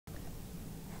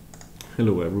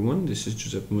Hello everyone, this is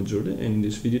Giuseppe Maggiore, and in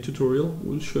this video tutorial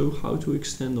we'll show how to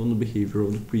extend on the behavior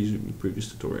of the previous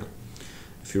tutorial.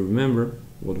 If you remember,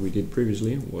 what we did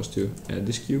previously was to add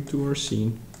this cube to our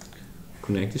scene,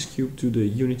 connect this cube to the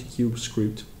Unity cube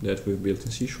script that we've built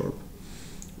in C#,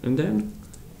 and then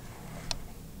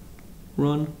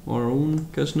run our own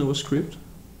Casanova script,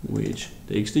 which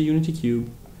takes the Unity cube,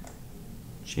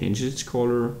 changes its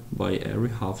color by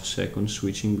every half a second,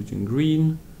 switching between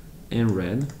green and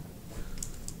red.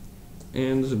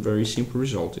 And the very simple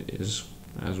result is,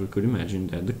 as we could imagine,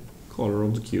 that the color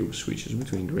of the cube switches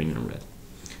between green and red.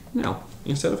 Now,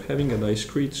 instead of having a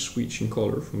discrete switch in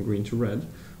color from green to red,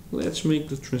 let's make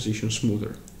the transition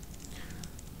smoother.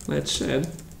 Let's add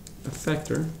a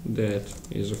factor that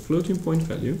is a floating point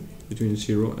value between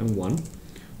 0 and 1.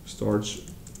 Starts,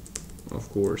 of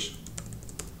course,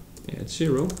 at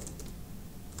 0.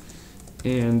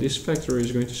 And this factor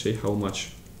is going to say how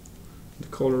much the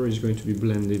color is going to be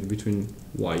blended between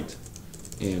white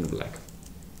and black,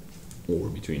 or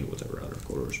between whatever other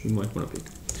colors we might want to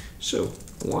pick. So,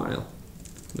 while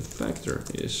the factor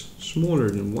is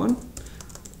smaller than 1,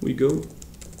 we go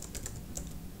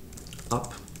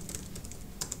up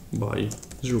by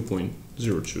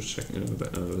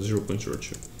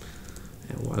 0.02.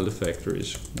 And while the factor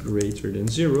is greater than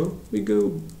 0, we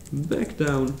go back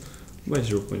down by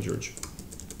 0.02.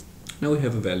 Now we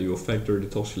have a value of factor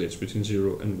that oscillates between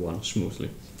 0 and 1 smoothly.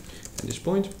 At this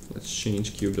point, let's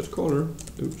change cube.color.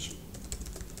 Oops.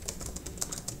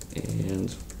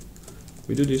 And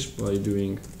we do this by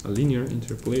doing a linear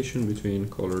interpolation between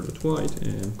color.white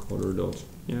and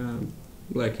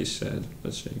black is sad,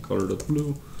 let's say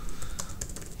color.blue,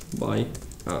 by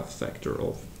a factor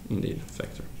of, indeed,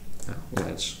 factor. Now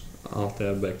let's alt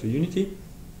tab back to Unity.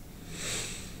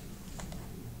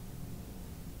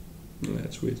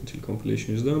 Let's wait until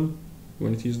compilation is done.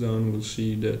 When it is done, we'll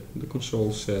see that the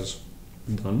console says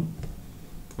done.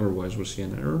 Otherwise, we'll see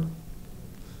an error.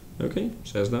 Okay,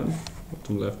 says done.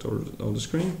 Bottom left of the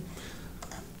screen.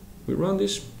 We run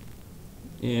this,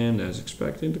 and as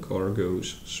expected, the color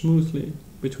goes smoothly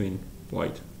between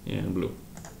white and blue.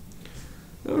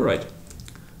 Alright,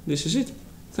 this is it.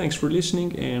 Thanks for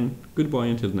listening, and goodbye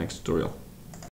until the next tutorial.